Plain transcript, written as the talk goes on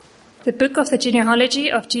The book of the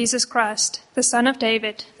genealogy of Jesus Christ, the son of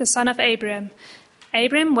David, the son of Abraham.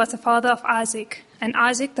 Abraham was the father of Isaac, and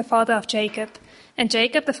Isaac the father of Jacob, and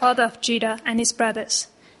Jacob the father of Judah and his brothers,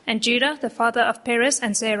 and Judah the father of Perez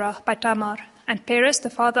and Zerah by Tamar, and Perez the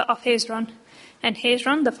father of Hezron, and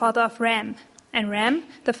Hezron the father of Ram, and Ram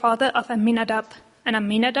the father of Amminadab, and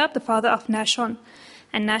Amminadab the father of Nahshon,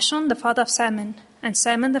 and Nahshon the father of Salmon, and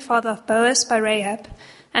Salmon the father of Boaz by Rahab,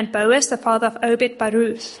 and Boaz the father of Obed by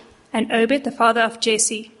Ruth, and Obed the father of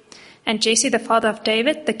Jesse, and Jesse the father of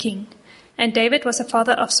David the king. And David was the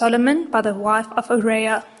father of Solomon by the wife of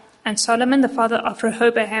Uriah, and Solomon the father of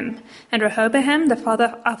Rehoboam, and Rehoboam the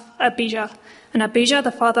father of Abijah, and Abijah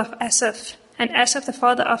the father of Asaph, and Asaph the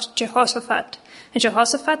father of Jehoshaphat, and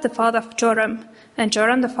Jehoshaphat the father of Joram, and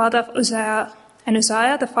Joram the father of Uzziah, and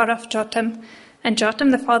Uzziah the father of Jotham, and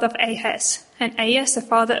Jotham the father of Ahaz, and Ahaz the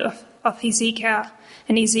father of Hezekiah,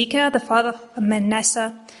 and Hezekiah the father of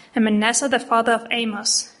Manasseh, and Manasseh the father of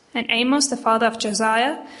Amos, and Amos the father of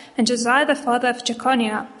Josiah, and Josiah the father of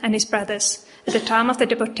Jeconiah and his brothers, at the time of the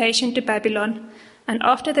deportation to Babylon. And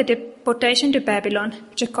after the deportation to Babylon,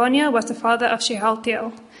 Jeconiah was the father of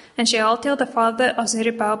Shealtiel, and Shealtiel the father of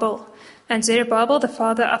Zerubbabel, and Zerubbabel the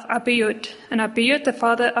father of Abiud, and Abiud the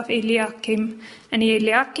father of Eliakim, and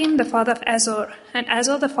Eliakim the father of Azor, and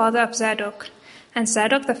Azor the father of Zadok, and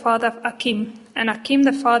Zadok the father of Achim, and Achim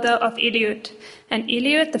the father of Eliud, and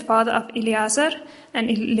Eliud the father of Eleazar, and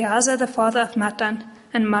Eleazar the father of Matan,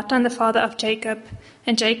 and Matan the father of Jacob,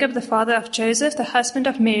 and Jacob the father of Joseph, the husband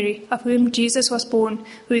of Mary, of whom Jesus was born,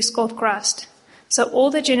 who is called Christ. So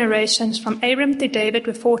all the generations from Abram to David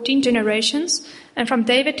were 14 generations, and from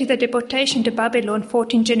David to the deportation to Babylon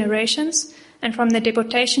 14 generations, and from the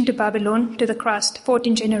deportation to Babylon to the Christ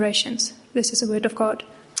 14 generations. This is the word of God.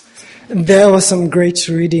 There was some great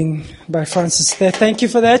reading by Francis there. Thank you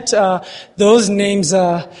for that. Those names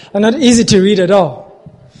are not easy to read at all.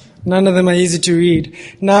 None of them are easy to read.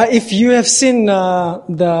 Now, if you have seen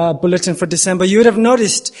the bulletin for December, you would have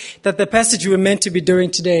noticed that the passage we're meant to be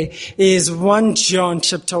doing today is 1 John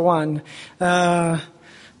chapter 1. But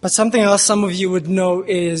something else some of you would know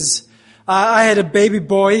is I had a baby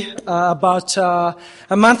boy about a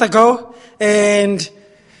month ago, and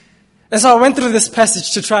so I went through this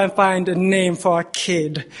passage to try and find a name for our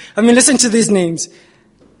kid. I mean, listen to these names.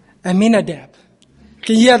 Amminadab.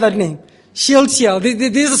 Can you hear that name? Shealtiel.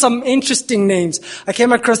 These are some interesting names. I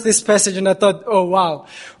came across this passage and I thought, oh wow,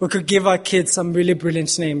 we could give our kids some really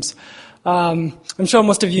brilliant names. I'm sure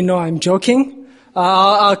most of you know I'm joking.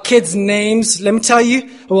 Our kids' names, let me tell you,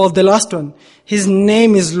 well, the last one. His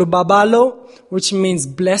name is Lubabalo, which means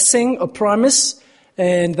blessing or promise.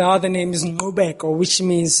 And the other name is Ngubeko, which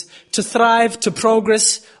means to thrive, to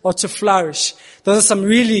progress, or to flourish. Those are some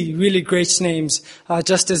really, really great names,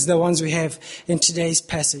 just as the ones we have in today's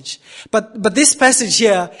passage. But this passage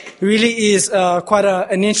here really is quite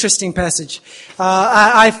an interesting passage.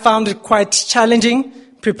 I found it quite challenging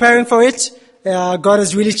preparing for it. God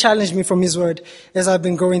has really challenged me from His Word as I've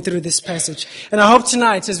been going through this passage. And I hope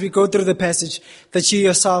tonight, as we go through the passage, that you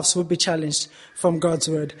yourselves will be challenged from God's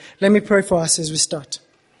Word. Let me pray for us as we start.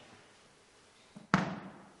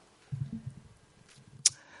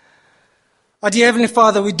 Our dear Heavenly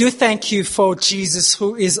Father, we do thank You for Jesus,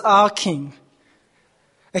 who is our King.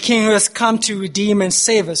 A King who has come to redeem and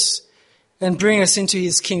save us and bring us into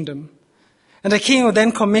His kingdom. And a King who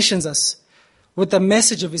then commissions us with the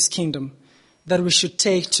message of His kingdom that we should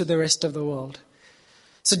take to the rest of the world.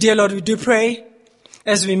 So, dear Lord, we do pray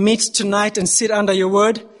as we meet tonight and sit under Your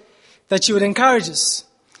word, that You would encourage us,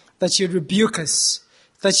 that You would rebuke us,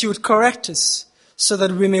 that You would correct us, so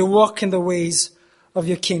that we may walk in the ways of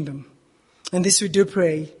Your kingdom. And this we do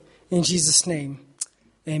pray in Jesus' name.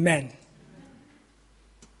 Amen.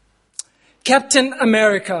 Captain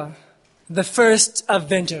America, the first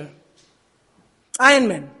Avenger. Iron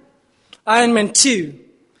Man. Iron Man 2.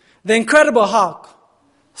 The Incredible Hulk,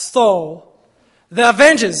 Thor, The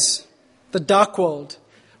Avengers, The Dark World,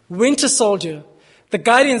 Winter Soldier, The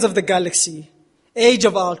Guardians of the Galaxy, Age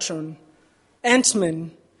of Ultron,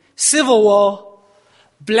 Ant-Man, Civil War,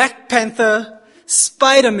 Black Panther,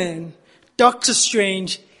 Spider-Man, Doctor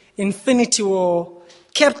Strange, Infinity War,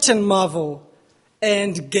 Captain Marvel,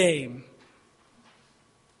 Endgame.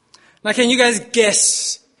 Now, can you guys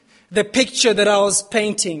guess the picture that I was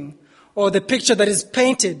painting, or the picture that is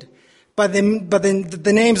painted by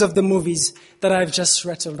the names of the movies that I've just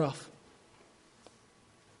rattled off?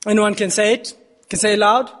 Anyone can say it? Can say it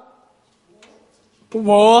loud?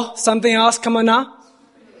 War, something else, come on now.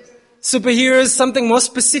 Superheroes, something more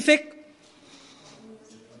specific.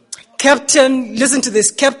 Listen to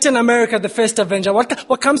this, Captain America, the first Avenger.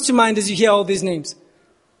 What comes to mind as you hear all these names?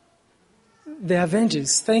 The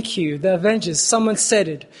Avengers. Thank you. The Avengers. Someone said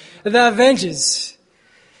it. The Avengers.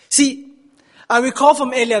 See, I recall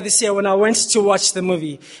from earlier this year when I went to watch the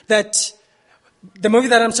movie that the movie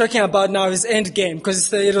that I'm talking about now is Endgame,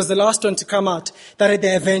 because it was the last one to come out, that is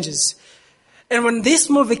the Avengers. And when this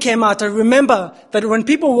movie came out, I remember that when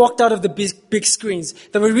people walked out of the big screens,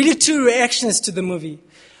 there were really two reactions to the movie.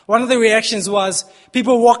 One of the reactions was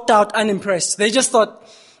people walked out unimpressed. They just thought,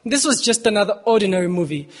 this was just another ordinary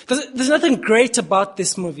movie. There's nothing great about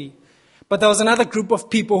this movie. But there was another group of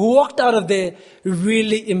people who walked out of there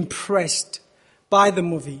really impressed by the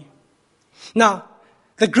movie. Now,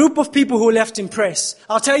 the group of people who left impressed,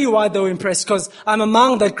 I'll tell you why they were impressed, because I'm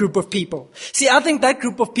among that group of people. See, I think that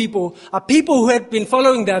group of people are people who had been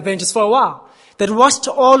following the Avengers for a while, that watched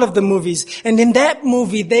all of the movies. And in that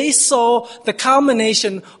movie, they saw the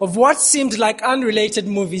culmination of what seemed like unrelated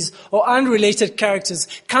movies or unrelated characters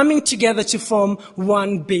coming together to form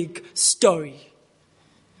one big story.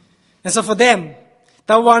 And so for them,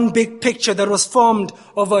 that one big picture that was formed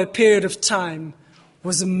over a period of time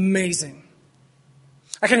was amazing.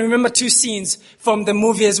 I can remember two scenes from the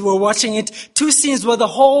movie as we were watching it. Two scenes where the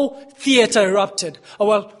whole theater erupted. Or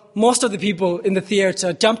well, most of the people in the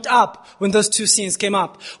theater jumped up when those two scenes came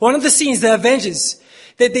up. One of the scenes, the Avengers,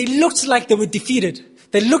 they looked like they were defeated.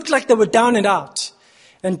 They looked like they were down and out.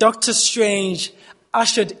 And Doctor Strange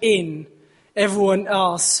ushered in everyone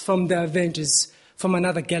else from the Avengers from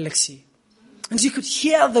another galaxy. And you could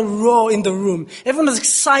hear the roar in the room. Everyone was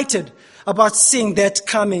excited about seeing that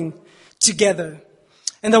coming together.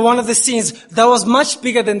 And one of the scenes that was much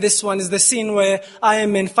bigger than this one is the scene where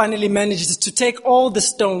Iron Man finally manages to take all the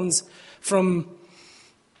stones from,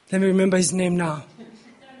 let me remember his name now.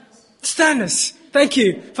 Thanos. Thank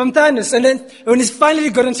you. From Thanos. And then when he's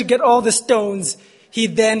finally gotten to get all the stones, he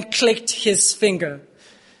then clicked his finger.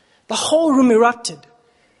 The whole room erupted.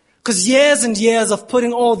 Because years and years of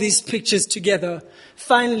putting all these pictures together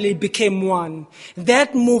finally became one.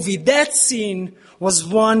 That movie, that scene was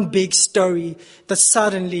one big story that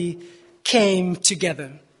suddenly came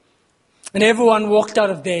together. And everyone walked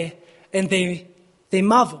out of there and they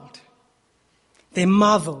marveled. They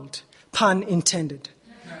marveled, pun intended.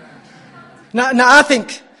 Now I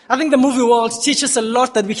think the movie world teaches a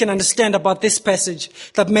lot that we can understand about this passage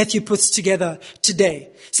that Matthew puts together today.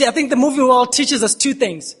 See, I think the movie world teaches us two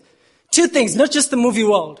things. Two things, not just the movie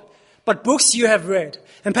world, but books you have read,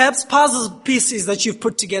 and perhaps puzzle pieces that you've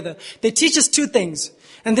put together. They teach us two things.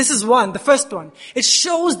 And this is one, the first one. It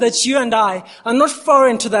shows that you and I are not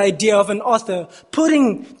foreign to the idea of an author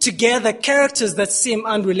putting together characters that seem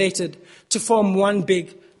unrelated to form one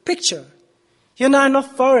big picture. You and I are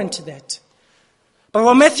not foreign to that. But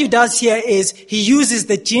what Matthew does here is he uses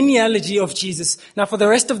the genealogy of Jesus. Now for the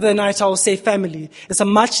rest of the night I will say family. It's a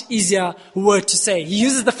much easier word to say. He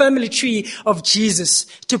uses the family tree of Jesus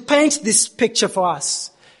to paint this picture for us.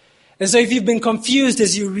 And so if you've been confused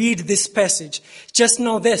as you read this passage, just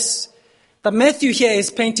know this, that Matthew here is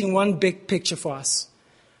painting one big picture for us.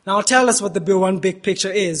 Now I'll tell us what the one big picture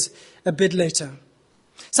is a bit later.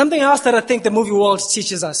 Something else that I think the movie world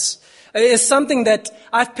teaches us is something that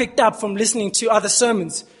I've picked up from listening to other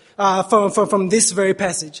sermons from this very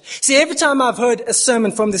passage. See, every time I've heard a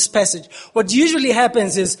sermon from this passage, what usually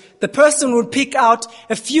happens is the person would pick out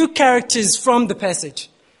a few characters from the passage.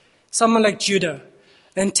 Someone like Judah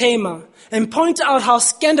and Tamar, and point out how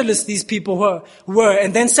scandalous these people were,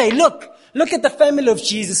 and then say, look at the family of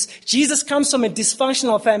Jesus. Jesus comes from a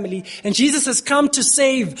dysfunctional family, and Jesus has come to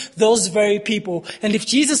save those very people. And if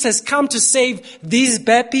Jesus has come to save these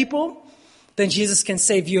bad people, then Jesus can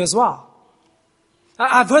save you as well.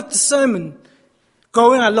 I've heard the sermon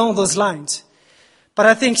going along those lines. But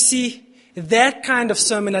I think, that kind of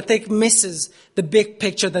sermon, I think, misses the big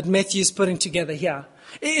picture that Matthew is putting together here.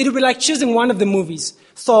 It would be like choosing one of the movies,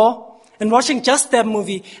 Thor, and watching just that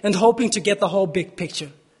movie and hoping to get the whole big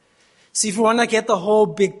picture. See, if we want to get the whole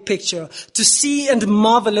big picture, to see and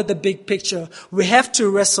marvel at the big picture, we have to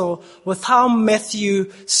wrestle with how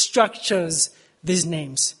Matthew structures these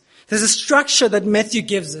names. There's a structure that Matthew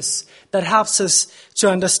gives us that helps us to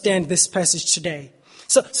understand this passage today.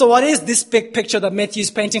 So what is this big picture that Matthew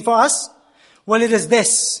is painting for us? Well, it is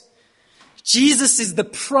this. Jesus is the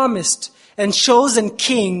promised and chosen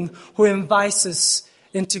King who invites us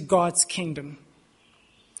into God's kingdom.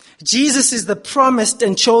 Jesus is the promised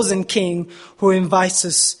and chosen King who invites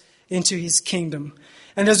us into his kingdom.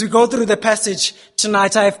 And as we go through the passage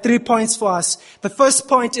tonight, I have 3 points for us. The first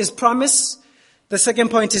point is promise. The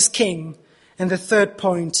second point is king. And the third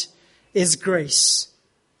point is grace.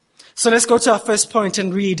 So let's go to our first point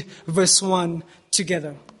and read verse 1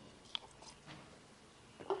 together.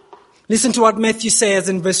 Listen to what Matthew says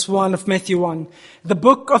in verse 1 of Matthew 1. The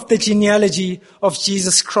book of the genealogy of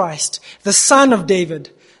Jesus Christ, the son of David,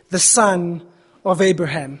 the son of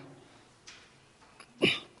Abraham.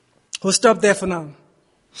 We'll stop there for now.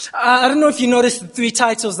 I don't know if you noticed the 3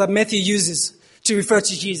 titles that Matthew uses to refer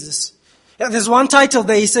to Jesus. There's one title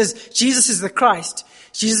there. He says, Jesus is the Christ.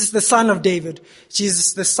 Jesus the son of David.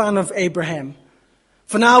 Jesus the son of Abraham.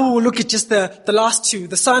 For now, we will look at just the last 2,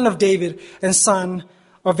 the son of David and son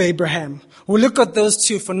of Abraham. We'll look at those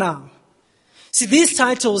 2 for now. See, these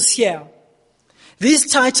titles here,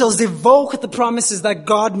 these titles evoke the promises that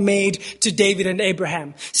God made to David and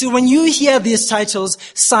Abraham. See, when you hear these titles,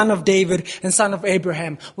 son of David and son of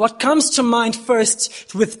Abraham, what comes to mind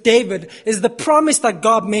first with David is the promise that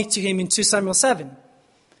God made to him in 2 Samuel 7.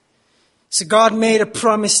 So God made a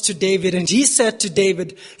promise to David, and he said to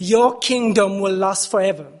David, your kingdom will last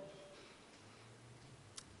forever.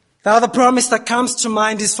 The other promise that comes to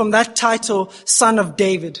mind is from that title, son of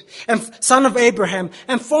David and son of Abraham.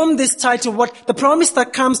 And from this title, what the promise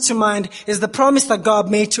that comes to mind is the promise that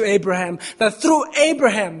God made to Abraham, that through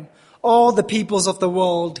Abraham, all the peoples of the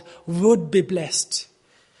world would be blessed.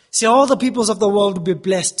 See, all the peoples of the world would be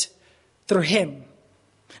blessed through him.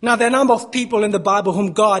 Now, there are a number of people in the Bible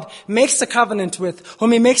whom God makes a covenant with,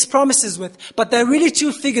 whom he makes promises with, but there are really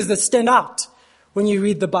 2 figures that stand out when you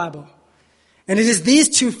read the Bible. And it is these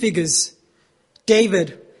 2 figures,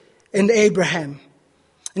 David and Abraham.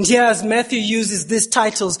 And here, as Matthew uses these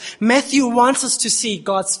titles, Matthew wants us to see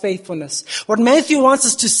God's faithfulness. What Matthew wants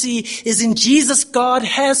us to see is in Jesus, God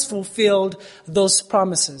has fulfilled those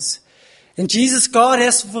promises. In Jesus, God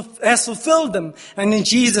has fulfilled them. And in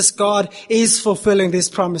Jesus, God is fulfilling these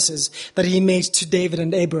promises that he made to David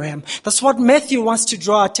and Abraham. That's what Matthew wants to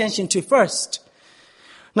draw attention to first.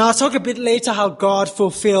 Now, I'll talk a bit later how God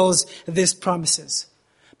fulfills these promises.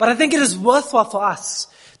 But I think it is worthwhile for us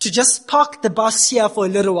to just park the bus here for a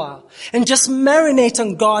little while and just marinate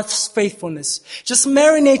on God's faithfulness. Just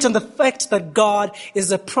marinate on the fact that God is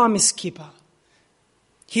a promise keeper.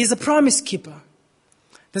 He is a promise keeper.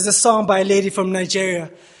 There's a song by a lady from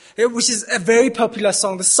Nigeria, which is a very popular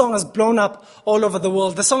song. The song has blown up all over the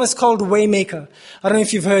world. The song is called Waymaker. I don't know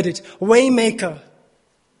if you've heard it. Waymaker,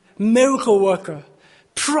 miracle worker,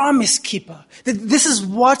 promise keeper. This is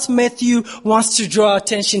what Matthew wants to draw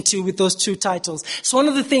attention to with those 2 titles. So one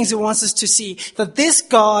of the things he wants us to see, that this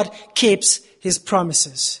God keeps his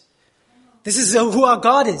promises. This is who our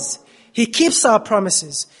God is. He keeps our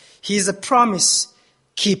promises. He is a promise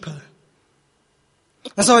keeper.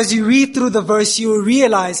 And so as you read through the verse, you will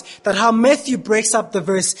realize that how Matthew breaks up the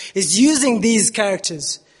verse is using these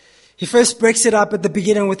characters. He first breaks it up at the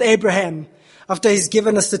beginning with Abraham, after he's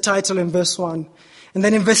given us the title in verse 1. And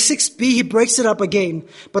then in verse 6b, he breaks it up again,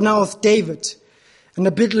 but now with David. And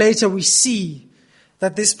a bit later, we see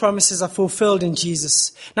that these promises are fulfilled in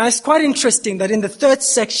Jesus. Now, it's quite interesting that in the 3rd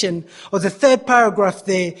section, or the 3rd paragraph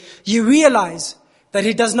there, you realize that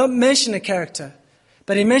he does not mention a character,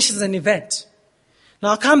 but he mentions an event.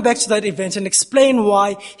 Now, I'll come back to that event and explain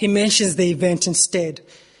why he mentions the event instead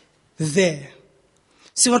there.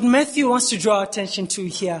 See, what Matthew wants to draw attention to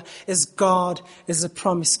here is God is a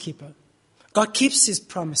promise keeper. God keeps his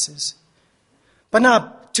promises. But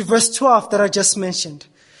now, to verse 12 that I just mentioned.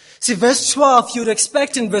 See, verse 12, you would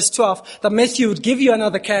expect in verse 12 that Matthew would give you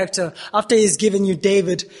another character after he's given you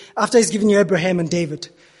Abraham and David.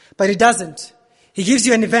 But he doesn't. He gives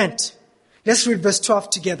you an event. Let's read verse 12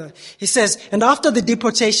 together. He says, and after the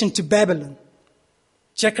deportation to Babylon,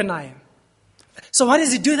 Jeconiah. So why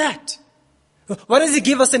does he do that? Why does he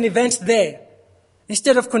give us an event there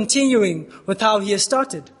instead of continuing with how he has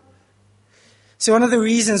started? So one of the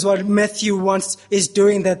reasons why Matthew is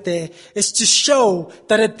doing that there is to show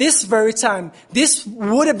that at this very time, this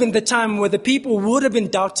would have been the time where the people would have been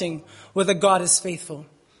doubting whether God is faithful,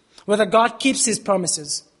 whether God keeps his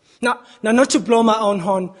promises. Now, not to blow my own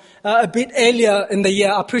horn, a bit earlier in the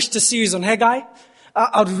year, I preached a series on Haggai.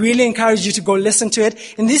 I'd really encourage you to go listen to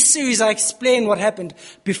it. In this series, I explain what happened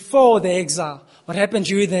before the exile, what happened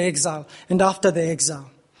during the exile, and after the exile.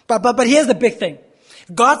 But here's the big thing.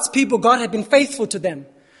 God's people, God had been faithful to them,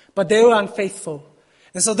 but they were unfaithful.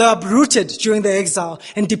 And so they were uprooted during the exile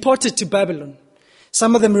and deported to Babylon.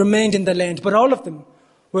 Some of them remained in the land, but all of them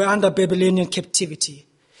were under Babylonian captivity.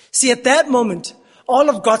 See, at that moment, all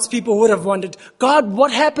of God's people would have wondered, God,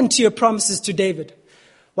 what happened to your promises to David?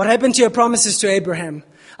 What happened to your promises to Abraham?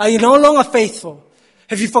 Are you no longer faithful?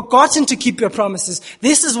 Have you forgotten to keep your promises?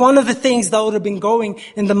 This is one of the things that would have been going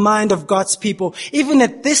in the mind of God's people, even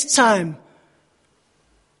at this time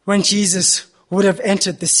when Jesus would have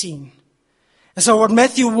entered the scene. And And so what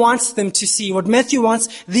Matthew wants them to see, what Matthew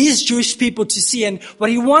wants these Jewish people to see, and what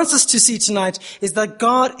he wants us to see tonight, is that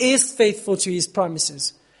God is faithful to his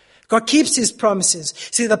promises. God keeps his promises.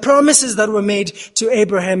 See, the promises that were made to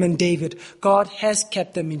Abraham and David, God has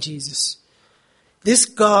kept them in Jesus. This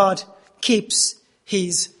God keeps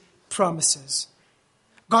his promises.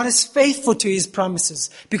 God is faithful to his promises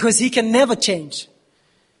because he can never change.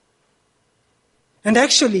 And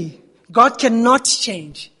actually, God cannot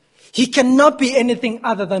change. He cannot be anything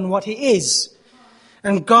other than what he is.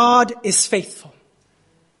 And God is faithful.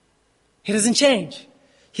 He doesn't change.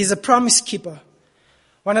 He's a promise keeper.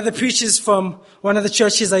 One of the preachers from one of the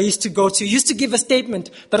churches I used to go to used to give a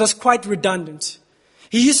statement that was quite redundant.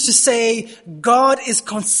 He used to say, God is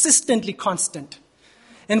consistently constant.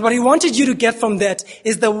 And what he wanted you to get from that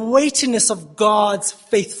is the weightiness of God's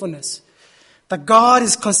faithfulness. That God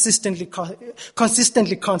is consistently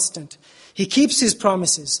constant. He keeps his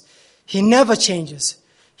promises. He never changes.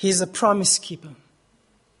 He is a promise keeper.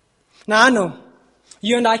 Now I know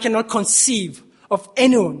you and I cannot conceive of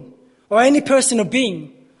anyone or any person or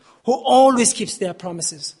being who always keeps their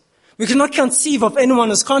promises. We cannot conceive of anyone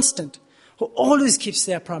who's constant, who always keeps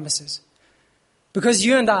their promises. Because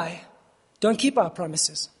you and I don't keep our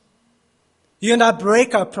promises. You and I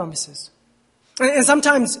break our promises. And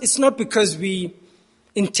sometimes it's not because we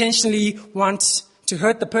intentionally want to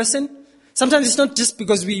hurt the person. Sometimes it's not just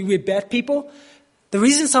because we're bad people. The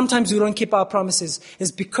reason sometimes we don't keep our promises is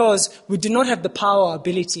because we do not have the power or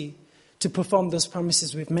ability to perform those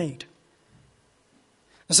promises we've made.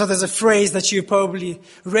 And so there's a phrase that you probably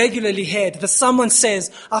regularly heard that someone says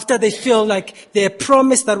after they feel like their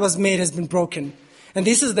promise that was made has been broken. And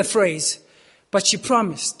this is the phrase, but you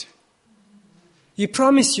promised. You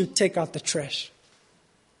promised you'd take out the trash.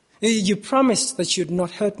 You promised that you'd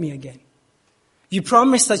not hurt me again. You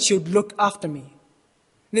promised that you'd look after me.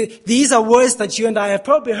 These are words that you and I have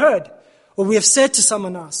probably heard or we have said to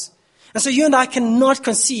someone else. And so you and I cannot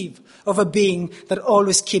conceive of a being that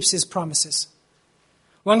always keeps his promises.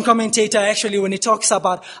 One commentator actually, when he talks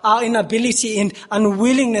about our inability and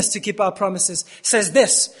unwillingness to keep our promises, says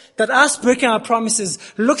this, that us breaking our promises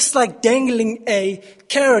looks like dangling a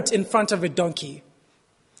carrot in front of a donkey.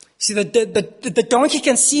 See, the donkey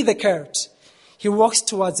can see the carrot. He walks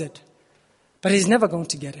towards it, but he's never going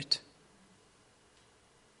to get it.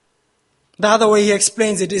 The other way he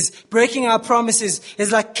explains it is breaking our promises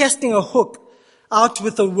is like casting a hook out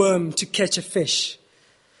with a worm to catch a fish.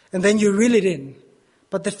 And then you reel it in.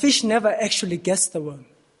 But the fish never actually gets the worm.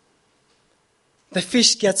 The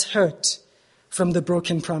fish gets hurt from the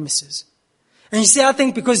broken promises. And you see, I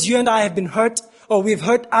think because you and I have been hurt, or we've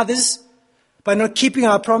hurt others by not keeping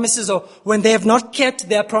our promises, or when they have not kept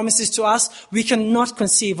their promises to us, we cannot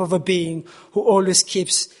conceive of a being who always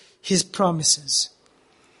keeps his promises.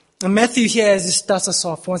 And Matthew here, as he starts us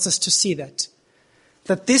off, wants us to see that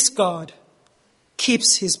this God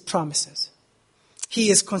keeps his promises. He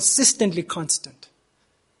is consistently constant.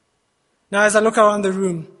 Now, as I look around the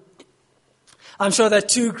room, I'm sure there are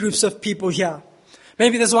two groups of people here.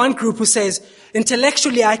 Maybe there's one group who says,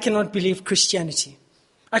 intellectually, I cannot believe Christianity.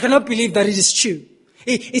 I cannot believe that it is true.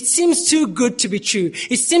 It seems too good to be true.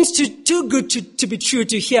 It seems too good to be true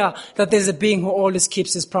to hear that there's a being who always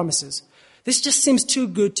keeps his promises. This just seems too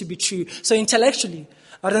good to be true. So intellectually,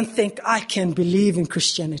 I don't think I can believe in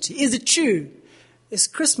Christianity. Is it true? Is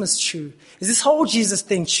Christmas true? Is this whole Jesus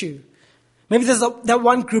thing true? Maybe there's that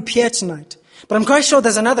one group here tonight. But I'm quite sure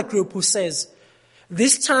there's another group who says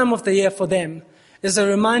this time of the year for them is a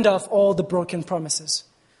reminder of all the broken promises.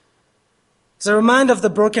 It's a reminder of the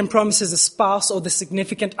broken promises a spouse or the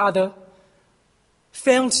significant other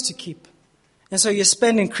failed to keep. And so you're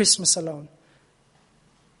spending Christmas alone.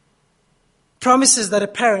 Promises that a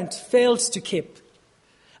parent failed to keep,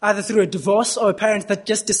 either through a divorce or a parent that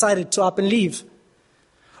just decided to up and leave.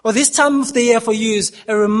 Or this time of the year for you is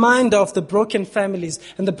a reminder of the broken families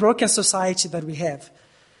and the broken society that we have.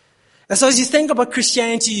 And so as you think about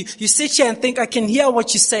Christianity, you sit here and think, I can hear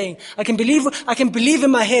what you're saying. I can believe in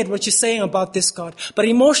my head what you're saying about this God. But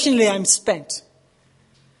emotionally, I'm spent.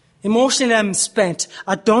 Emotionally, I'm spent.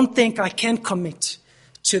 I don't think I can commit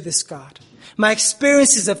to this God. My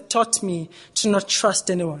experiences have taught me to not trust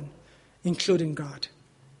anyone, including God.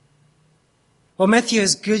 Well, Matthew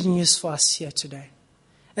has good news for us here today.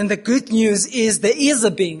 And the good news is there is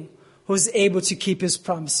a being who is able to keep his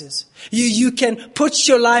promises. You can put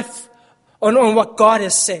your life on what God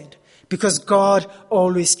has said because God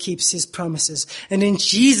always keeps his promises. And in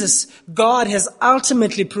Jesus, God has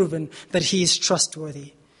ultimately proven that he is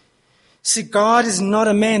trustworthy. See, God is not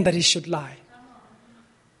a man that he should lie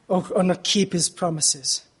or not keep his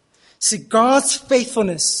promises. See, God's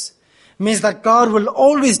faithfulness means that God will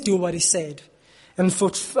always do what he said and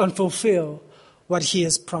fulfill what he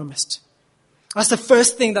has promised. That's the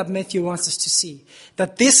first thing that Matthew wants us to see,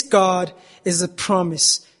 that this God is a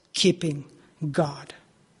promise-keeping God.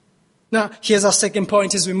 Now, here's our second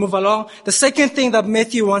point as we move along. The second thing that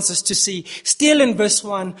Matthew wants us to see, still in verse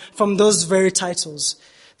 1 from those very titles,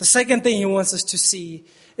 the second thing he wants us to see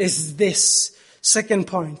is this second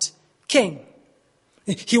point, King.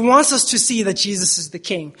 He wants us to see that Jesus is the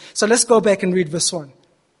King. So let's go back and read verse 1.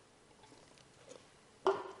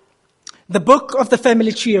 The book of the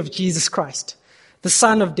family tree of Jesus Christ, the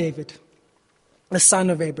son of David, the son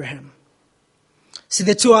of Abraham. See,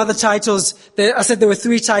 the two other titles, I said there were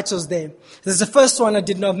three titles there. There's the first one I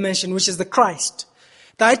did not mention, which is the Christ.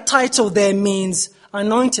 That title there means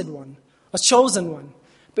anointed one, a chosen one.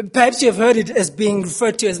 But perhaps you have heard it as being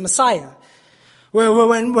referred to as Messiah.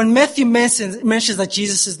 When Matthew mentions that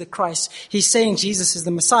Jesus is the Christ, he's saying Jesus is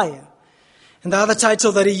the Messiah. And the other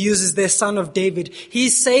title that he uses there, Son of David,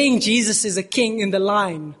 he's saying Jesus is a king in the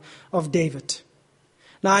line of David.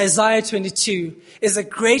 Now, Isaiah 22 is a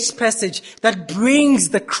great passage that brings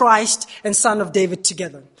the Christ and Son of David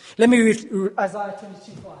together. Let me read Isaiah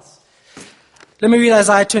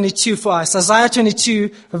 22 for us. Isaiah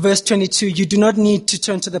 22, verse 22. You do not need to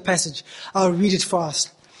turn to the passage. I'll read it for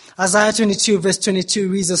us. Isaiah 22, verse 22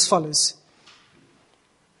 reads as follows.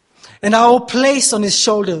 And I will place on his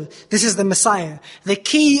shoulder, this is the Messiah, the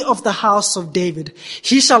key of the house of David.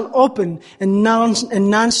 He shall open and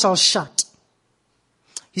none shall shut.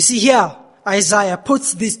 You see here, Isaiah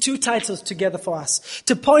puts these two titles together for us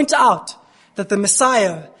to point out that the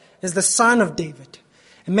Messiah is the son of David.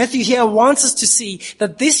 And Matthew here wants us to see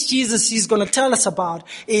that this Jesus he's going to tell us about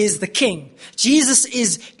is the King. Jesus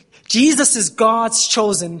is God's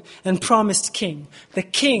chosen and promised King. The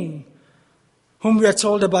King whom we are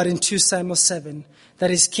told about in 2 Samuel 7, that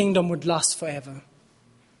his kingdom would last forever.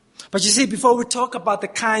 But you see, before we talk about the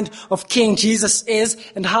kind of king Jesus is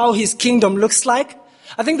and how his kingdom looks like,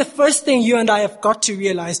 I think the first thing you and I have got to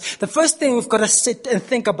realize, the first thing we've got to sit and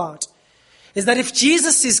think about, is that if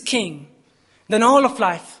Jesus is king, then all of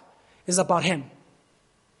life is about him.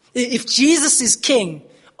 If Jesus is king,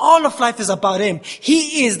 all of life is about him.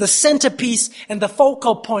 He is the centerpiece and the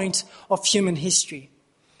focal point of human history.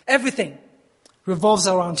 Everything revolves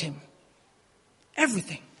around him.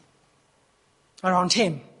 Everything around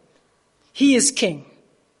him. He is king.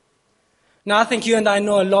 Now, I think you and I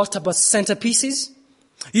know a lot about centerpieces.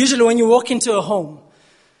 Usually when you walk into a home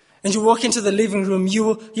and you walk into the living room,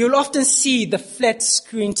 you'll often see the flat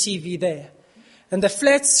screen TV there. And the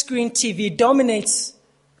flat screen TV dominates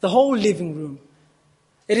the whole living room.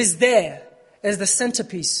 It is there as the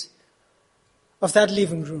centerpiece of that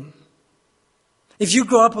living room. If you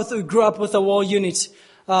grew up with a wall unit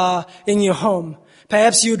in your home,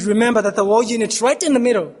 perhaps you'd remember that the wall unit right in the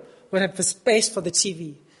middle would have the space for the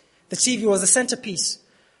TV. The TV was the centerpiece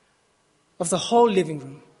of the whole living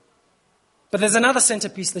room. But there's another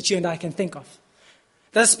centerpiece that you and I can think of,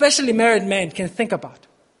 that especially married men can think about.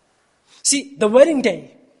 See, the wedding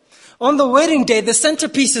day. On the wedding day, the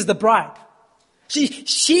centerpiece is the bride.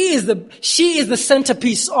 She is the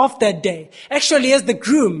centerpiece of that day. Actually, as the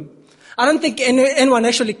groom, I don't think anyone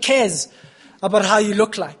actually cares about how you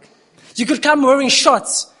look like. You could come wearing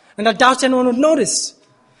shorts, and I doubt anyone would notice.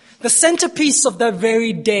 The centerpiece of that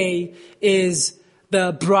very day is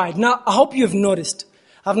the bride. Now, I hope you've noticed.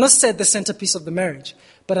 I've not said the centerpiece of the marriage,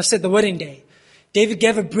 but I've said the wedding day. David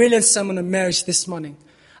gave a brilliant sermon on marriage this morning.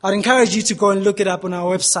 I'd encourage you to go and look it up on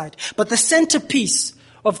our website. But the centerpiece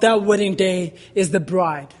of that wedding day is the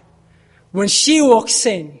bride. When she walks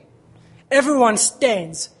in, everyone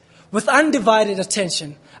stands with undivided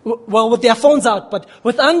attention. Well, with their phones out, but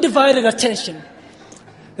with undivided attention.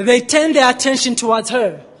 They turn their attention towards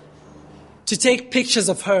her to take pictures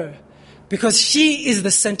of her because she is the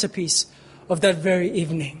centerpiece of that very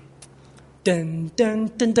evening. Dun,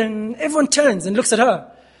 dun, dun, dun. Everyone turns and looks at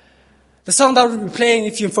her. The song that we'll be playing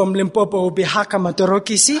if you're from Limpopo will be Haka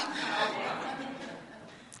Matorokisi.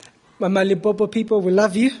 My Limpopo people, we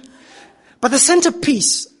love you. But the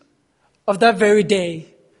centerpiece of that very day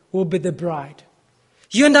will be the bride.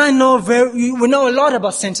 You and I know we know a lot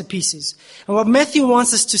about centerpieces. And what Matthew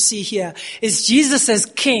wants us to see here is Jesus as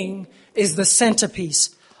King is the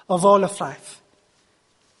centerpiece of all of life.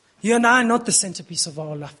 You and I are not the centerpiece of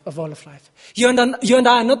all of life. You and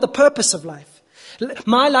I are not the purpose of life.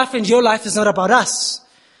 My life and your life is not about us.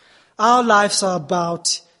 Our lives are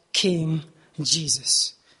about King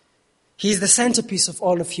Jesus. He is the centerpiece of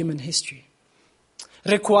all of human history.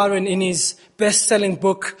 Rick Warren, in his best-selling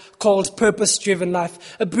book called Purpose-Driven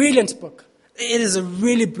Life, a brilliant book. It is a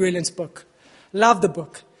really brilliant book. Love the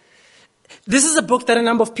book. This is a book that a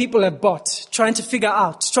number of people have bought, trying to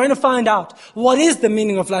find out what is the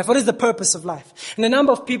meaning of life, what is the purpose of life. And a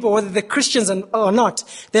number of people, whether they're Christians or not,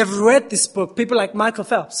 they've read this book. People like Michael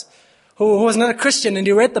Phelps, who was not a Christian, and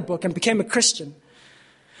he read the book and became a Christian.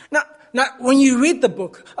 Now, when you read the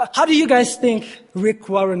book, how do you guys think Rick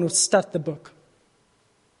Warren would start the book?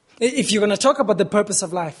 If you're going to talk about the purpose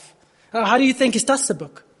of life, how do you think he starts the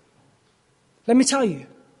book? Let me tell you.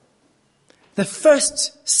 The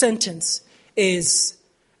first sentence is,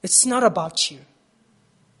 it's not about you.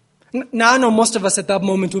 Now I know most of us at that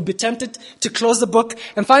moment would be tempted to close the book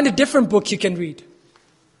and find a different book you can read.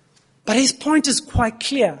 But his point is quite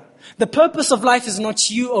clear. The purpose of life is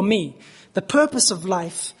not you or me. The purpose of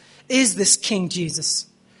life is this King Jesus.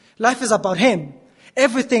 Life is about him.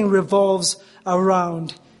 Everything revolves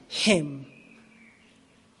around him.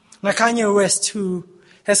 Now Kanye West, who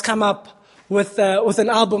has come up with an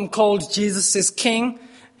album called Jesus is King,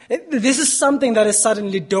 this is something that has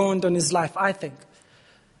suddenly dawned on his life, I think,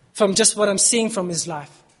 from just what I'm seeing from his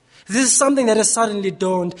life. This is something that has suddenly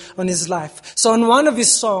dawned on his life. So in one of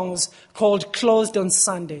his songs called Closed on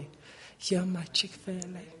Sunday, you're my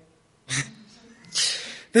Chick-fil-A.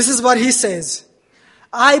 This is what he says.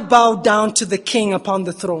 I bow down to the King upon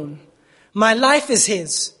the throne. My life is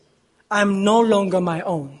his. I'm no longer my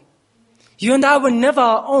own. You and I were never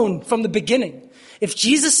our own from the beginning. If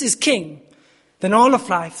Jesus is King, then all of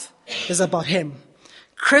life is about him.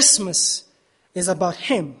 Christmas is about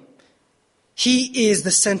him. He is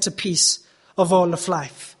the centerpiece of all of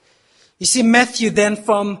life. You see, Matthew then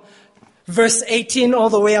from verse 18 all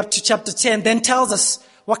the way up to chapter 10 then tells us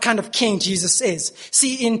what kind of king Jesus is.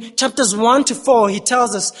 See, in chapters 1 to 4, he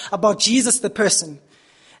tells us about Jesus the person.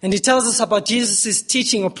 And he tells us about Jesus'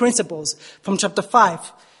 teaching or principles from chapter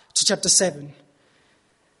 5 to chapter 7.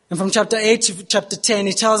 And from chapter 8 to chapter 10,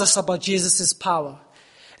 he tells us about Jesus' power.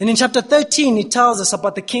 And in chapter 13, he tells us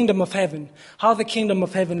about the kingdom of heaven, how the kingdom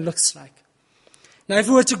of heaven looks like. Now, if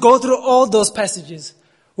we were to go through all those passages,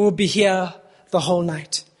 we would be here the whole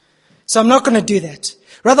night. So I'm not going to do that.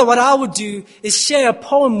 Rather, what I would do is share a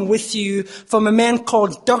poem with you from a man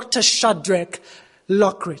called Dr. Shadrach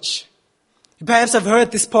Lockridge. You perhaps have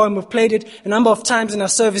heard this poem. We've played it a number of times in our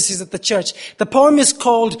services at the church. The poem is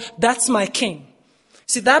called That's My King.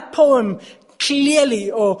 See, that poem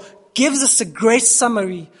clearly gives us a great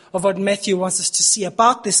summary of what Matthew wants us to see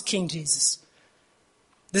about this King Jesus.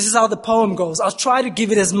 This is how the poem goes. I'll try to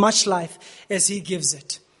give it as much life as he gives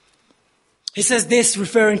it. He says this,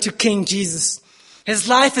 referring to King Jesus. His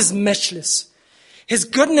life is matchless. His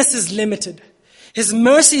goodness is limited. His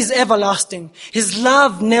mercy is everlasting. His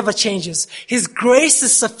love never changes. His grace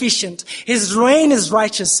is sufficient. His reign is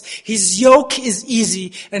righteous. His yoke is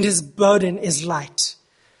easy and his burden is light.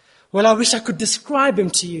 Well, I wish I could describe him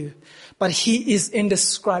to you, but he is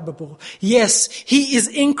indescribable. Yes, he is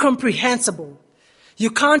incomprehensible.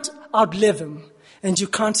 You can't outlive him and you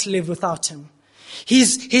can't live without him.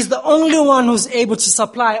 He's the only one who's able to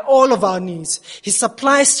supply all of our needs. He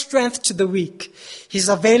supplies strength to the weak. He's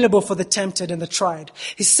available for the tempted and the tried.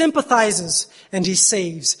 He sympathizes and he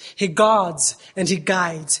saves. He guards and he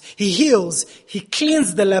guides. He heals. He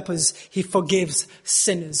cleans the lepers. He forgives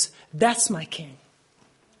sinners. That's my King.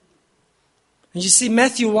 And you see,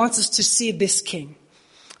 Matthew wants us to see this King.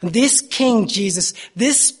 And this King Jesus,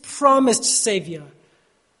 this promised Savior,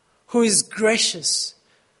 who is gracious,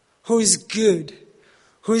 who is good,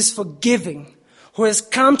 who is forgiving, who has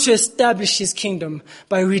come to establish his kingdom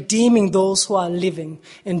by redeeming those who are living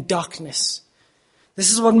in darkness.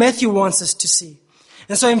 This is what Matthew wants us to see.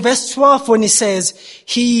 And so in verse 12, when he says,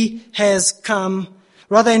 he has come,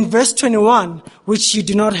 rather in verse 21, which you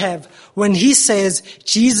do not have, when he says,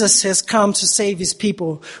 Jesus has come to save his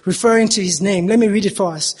people, referring to his name. Let me read it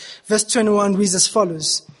for us. Verse 21 reads as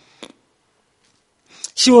follows.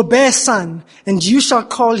 She will bear a son, and you shall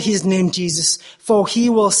call his name Jesus, for he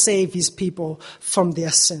will save his people from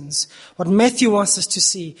their sins. What Matthew wants us to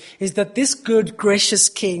see is that this good, gracious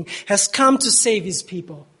King has come to save his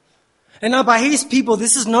people. And now by his people,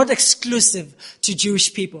 this is not exclusive to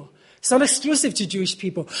Jewish people. It's not exclusive to Jewish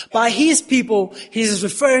people. By his people, he is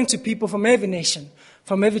referring to people from every nation,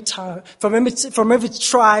 from every tongue, from every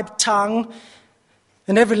tribe, tongue,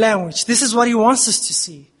 and every language. This is what he wants us to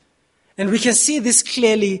see. And we can see this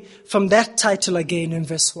clearly from that title again in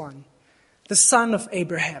verse 1. The son of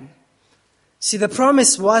Abraham. See, the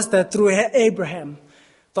promise was that through Abraham,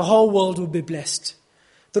 the whole world would be blessed.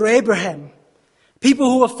 Through Abraham,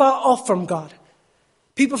 people who were far off from God,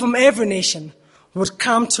 people from every nation, would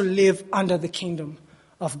come to live under the kingdom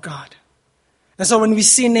of God. And so when we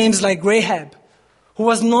see names like Rahab, who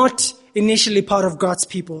was not initially part of God's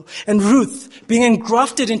people. And Ruth, being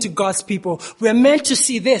engrafted into God's people, we're meant to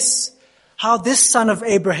see this, how this son of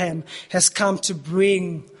Abraham has come to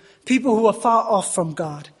bring people who are far off from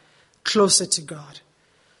God closer to God.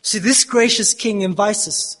 See, this gracious king invites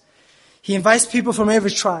us. He invites people from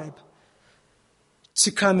every tribe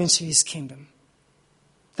to come into his kingdom.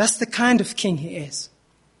 That's the kind of king he is.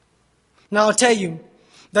 Now I'll tell you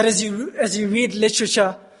that as you read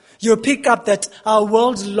literature, you'll pick up that our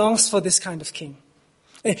world longs for this kind of king.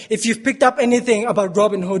 If you've picked up anything about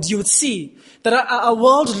Robin Hood, you would see that our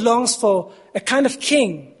world longs for a kind of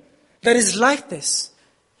king that is like this.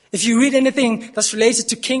 If you read anything that's related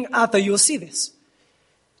to King Arthur, you'll see this.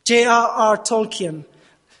 J.R.R. Tolkien,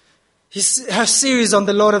 her series on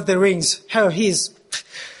the Lord of the Rings, his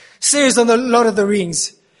series on the Lord of the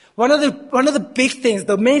Rings. One of the big things,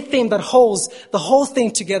 the main thing that holds the whole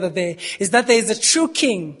thing together there is that there is a true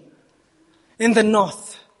king in the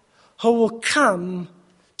north who will come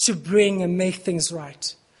to bring and make things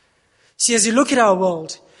right. See, as you look at our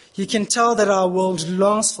world, you can tell that our world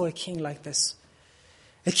longs for a king like this.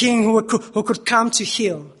 A king who could come to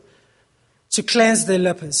heal, to cleanse the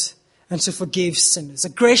lepers, and to forgive sinners. A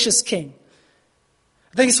gracious king.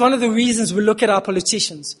 I think it's one of the reasons we look at our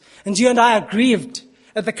politicians, and you and I are grieved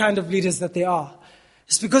at the kind of leaders that they are.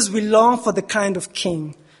 It's because we long for the kind of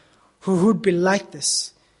king who would be like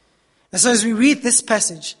this. And so as we read this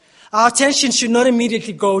passage, our attention should not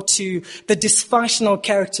immediately go to the dysfunctional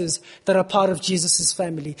characters that are part of Jesus'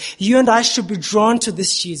 family. You and I should be drawn to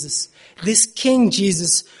this Jesus, this King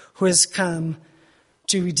Jesus who has come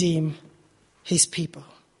to redeem his people.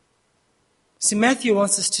 See, Matthew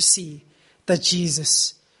wants us to see that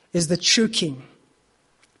Jesus is the true king.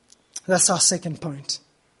 That's our second point.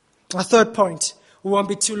 Our third point, we won't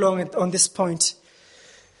be too long on this point.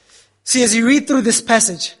 See, as you read through this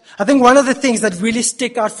passage, I think one of the things that really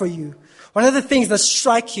stick out for you, one of the things that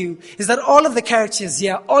strike you, is that all of the characters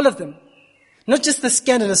here, all of them, not just the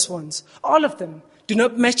scandalous ones, all of them do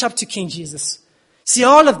not match up to King Jesus. See,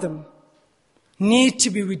 all of them need to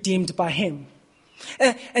be redeemed by him.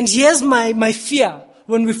 And here's my fear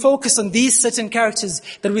when we focus on these certain characters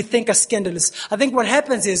that we think are scandalous. I think what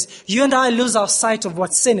happens is you and I lose our sight of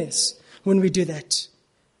what sin is when we do that.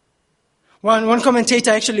 One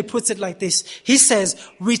commentator actually puts it like this. He says,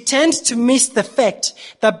 we tend to miss the fact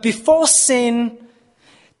that before sin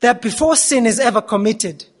is ever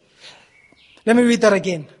committed. Let me read that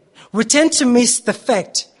again. We tend to miss the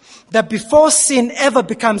fact that before sin ever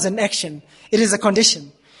becomes an action, it is a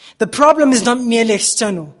condition. The problem is not merely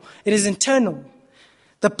external, it is internal.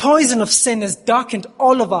 The poison of sin has darkened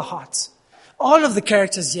all of our hearts, all of the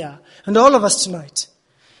characters here, and all of us tonight.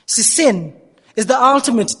 See, sin is the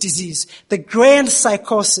ultimate disease, the grand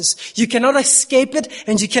psychosis. You cannot escape it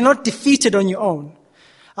and you cannot defeat it on your own.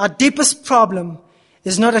 Our deepest problem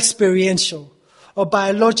is not experiential or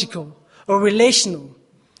biological or relational.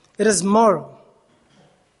 It is moral.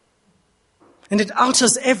 And it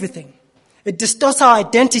alters everything. It distorts our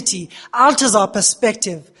identity, alters our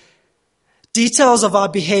perspective, details of our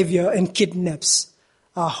behavior, and kidnaps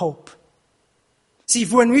our hope. See,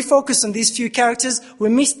 when we focus on these few characters, we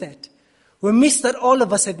miss that. We miss that all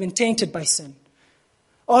of us have been tainted by sin.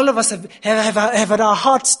 All of us have had our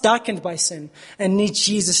hearts darkened by sin and need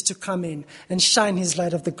Jesus to come in and shine his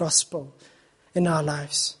light of the gospel in our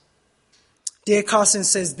lives. D.A. Carson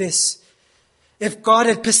says this: if God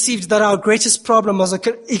had perceived that our greatest problem was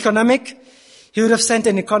economic, he would have sent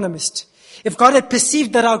an economist. If God had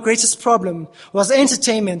perceived that our greatest problem was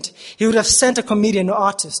entertainment, he would have sent a comedian or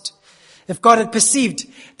artist. If God had perceived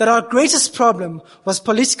that our greatest problem was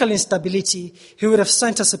political instability, he would have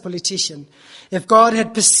sent us a politician. If God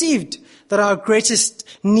had perceived that our greatest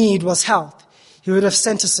need was health, he would have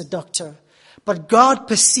sent us a doctor. But God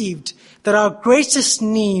perceived that our greatest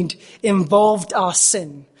need involved our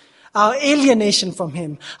sin, our alienation from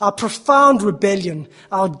him, our profound rebellion,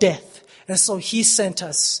 our death. And so he sent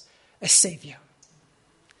us a savior.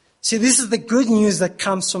 See, this is the good news that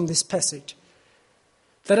comes from this passage.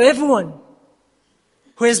 That everyone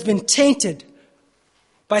who has been tainted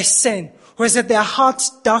by sin, who has had their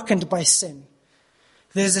hearts darkened by sin,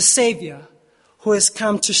 there's a savior who has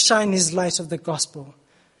come to shine his light of the gospel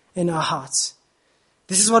in our hearts.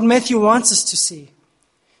 This is what Matthew wants us to see.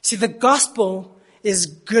 See, the gospel is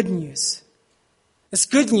good news. It's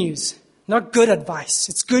good news, not good advice.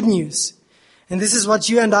 It's good news. And this is what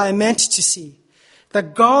you and I are meant to see.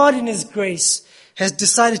 That God in his grace has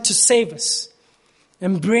decided to save us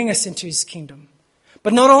and bring us into his kingdom.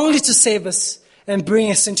 But not only to save us and bring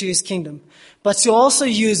us into his kingdom, but to also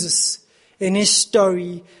use us in his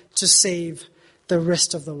story to save the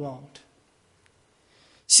rest of the world.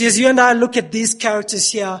 See, as you and I look at these characters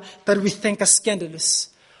here that we think are scandalous,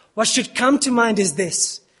 what should come to mind is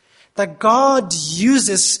this, that God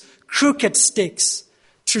uses crooked sticks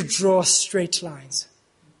to draw straight lines.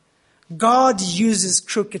 God uses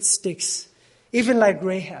crooked sticks, even like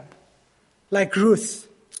Rahab, like Ruth,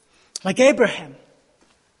 like Abraham,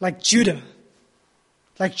 like Judah,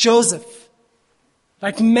 like Joseph,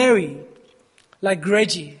 like Mary, like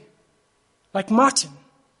Reggie, like Martin,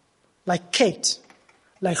 like Kate,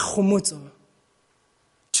 like Khumuzo,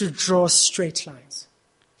 to draw straight lines.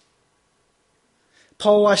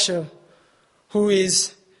 Paul Washer, who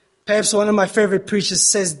is perhaps one of my favorite preachers,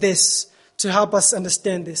 says this to help us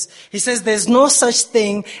understand this. He says, there's no such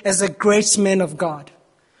thing as a great man of God.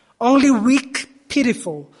 Only weak,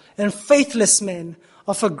 pitiful, and faithless men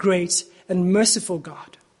of a great and merciful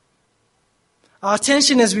God. Our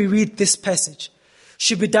attention as we read this passage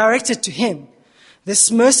should be directed to Him,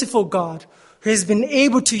 this merciful God who has been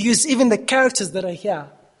able to use even the characters that are here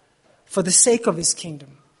for the sake of His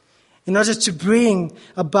kingdom, in order to bring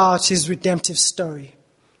about His redemptive story.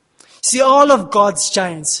 See, all of God's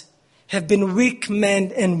giants have been weak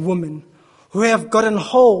men and women who have gotten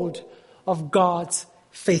hold of God's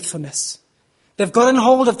faithfulness. They've gotten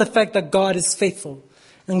hold of the fact that God is faithful,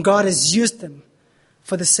 and God has used them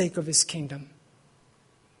for the sake of His kingdom.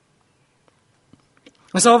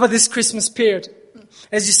 And so over this Christmas period,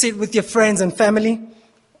 as you sit with your friends and family,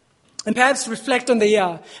 and perhaps reflect on the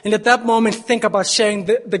year, and at that moment think about sharing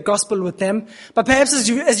the gospel with them. But perhaps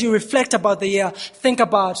as you reflect about the year, think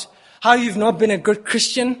about how you've not been a good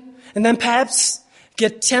Christian, and then perhaps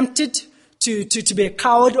get tempted to be a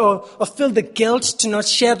coward or feel the guilt to not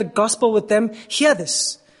share the gospel with them. Hear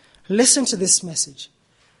this. Listen to this message.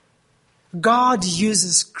 God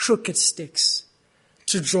uses crooked sticks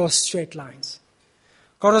to draw straight lines.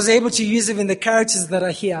 God was able to use even the characters that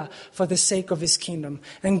are here for the sake of His kingdom.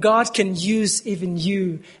 And God can use even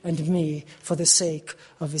you and me for the sake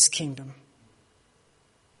of His kingdom.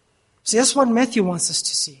 See, that's what Matthew wants us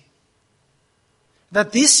to see.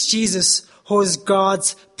 That this Jesus, who is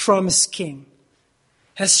God's promised King,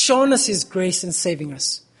 has shown us His grace in saving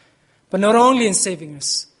us. But not only in saving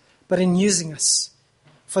us, but in using us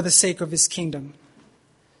for the sake of His kingdom.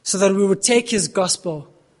 So that we would take His gospel,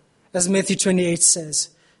 as Matthew 28 says,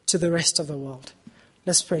 to the rest of the world.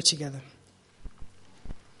 Let's pray together.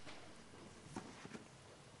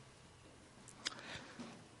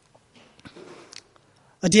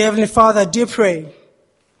 Our dear Heavenly Father, I do pray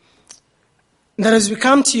that as we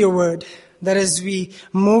come to your word, that as we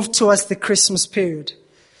move towards the Christmas period,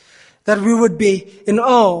 that we would be in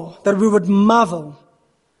awe, that we would marvel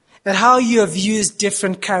at how you have used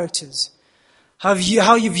different characters, how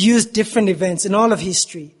you've used different events in all of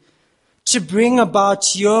history to bring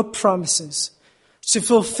about your promises, to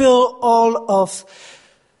fulfill all of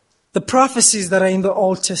the prophecies that are in the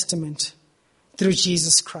Old Testament through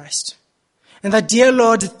Jesus Christ. And that, dear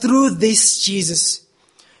Lord, through this Jesus,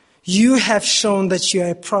 you have shown that you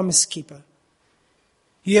are a promise keeper.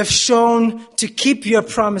 You have shown to keep your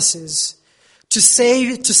promises, to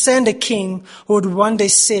send a king who would one day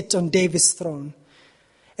sit on David's throne,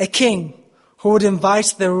 a king who would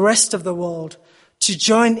invite the rest of the world to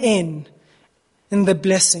join in the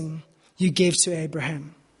blessing you gave to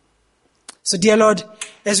Abraham. So, dear Lord,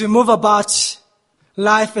 as we move about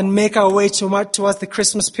life and make our way towards the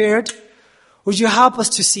Christmas period, would you help us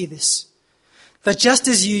to see this? That just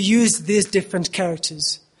as you used these different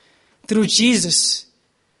characters, through Jesus,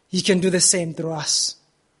 you can do the same through us.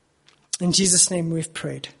 In Jesus' name we've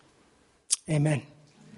prayed. Amen.